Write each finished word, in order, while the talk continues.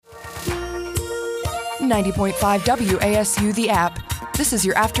90.5 WASU The App. This is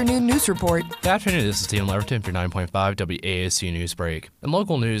your afternoon news report. Good afternoon, this is Stephen Leverton for 9.5 WASU News Break. In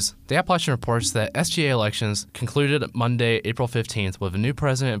local news, the Appalachian reports that SGA elections concluded Monday, April 15th with a new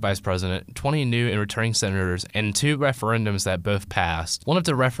president and vice president, 20 new and returning senators, and 2 referendums that both passed. One of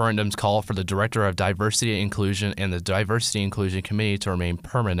the referendums called for the Director of Diversity and Inclusion and the Diversity and Inclusion Committee to remain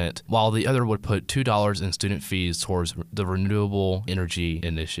permanent, while the other would put $2 in student fees towards the Renewable Energy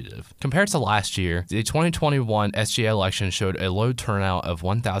Initiative. Compared to last year, the 2021 SGA election showed a low turnout of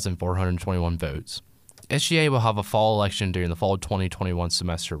 1,421 votes. SGA will have a fall election during the fall 2021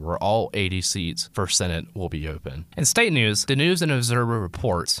 semester where all 80 seats for Senate will be open. In state news, the News and Observer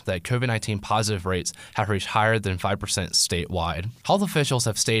reports that COVID-19 positive rates have reached higher than 5% statewide. Health officials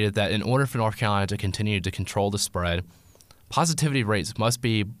have stated that in order for North Carolina to continue to control the spread, positivity rates must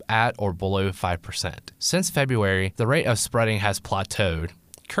be at or below 5%. Since February, the rate of spreading has plateaued.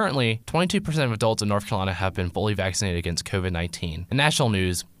 Currently, 22% of adults in North Carolina have been fully vaccinated against COVID-19. In national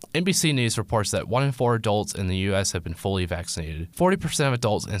news, NBC News reports that 1 in 4 adults in the U.S. have been fully vaccinated. 40% of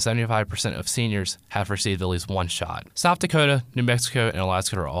adults and 75% of seniors have received at least one shot. South Dakota, New Mexico, and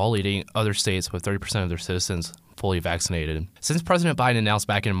Alaska are all leading other states with 30% of their citizens fully vaccinated. Since President Biden announced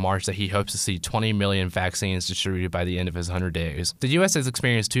back in March that he hopes to see 20 million vaccines distributed by the end of his 100 days, the U.S. has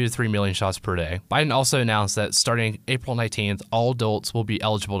experienced 2 to 3 million shots per day. Biden also announced that starting April 19th, all adults will be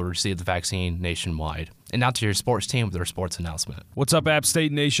eligible to receive the vaccine nationwide. And now to your sports team with their sports announcement. What's up, App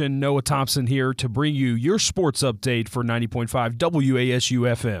State Nation? Noah Thompson here to bring you your sports update for 90.5 WASU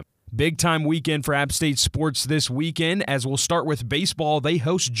FM. Big-time weekend for App State sports this weekend, as we'll start with baseball. They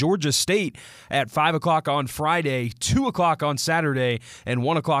host Georgia State at 5 o'clock on Friday, 2 o'clock on Saturday, and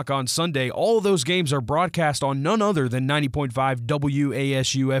 1 o'clock on Sunday. All of those games are broadcast on none other than 90.5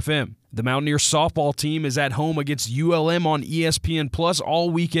 WASU FM. The Mountaineers softball team is at home against ULM on ESPN Plus all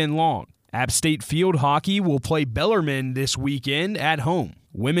weekend long. App State field hockey will play Bellarmine this weekend at home.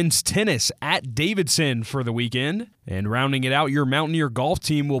 Women's tennis at Davidson for the weekend. And rounding it out, your Mountaineer golf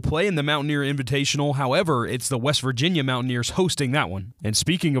team will play in the Mountaineer Invitational. However, it's the West Virginia Mountaineers hosting that one. And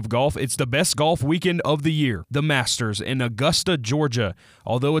speaking of golf, it's the best golf weekend of the year, the Masters in Augusta, Georgia.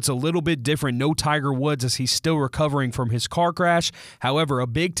 Although it's a little bit different, no Tiger Woods as he's still recovering from his car crash. However, a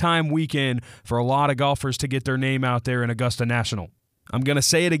big-time weekend for a lot of golfers to get their name out there in Augusta National. I'm going to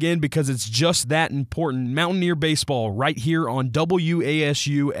say it again because it's just that important. Mountaineer baseball right here on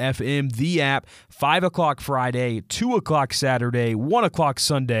WASU FM, the app, 5 o'clock Friday, 2 o'clock Saturday, 1 o'clock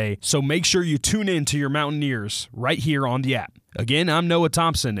Sunday. So make sure you tune in to your Mountaineers right here on the app. Again, I'm Noah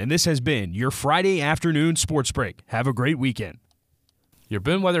Thompson, and this has been your Friday afternoon sports break. Have a great weekend. Your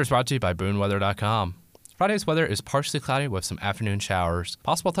Boone Weather is brought to you by BooneWeather.com. Friday's weather is partially cloudy with some afternoon showers,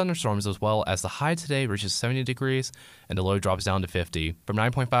 possible thunderstorms, as well as the high today reaches 70 degrees and the low drops down to 50. From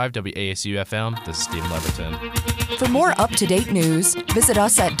 9.5 WASU FM, this is Stephen Leverton. For more up-to-date news, visit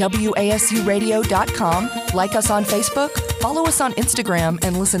us at WASUradio.com, like us on Facebook, follow us on Instagram,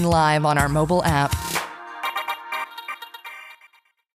 and listen live on our mobile app.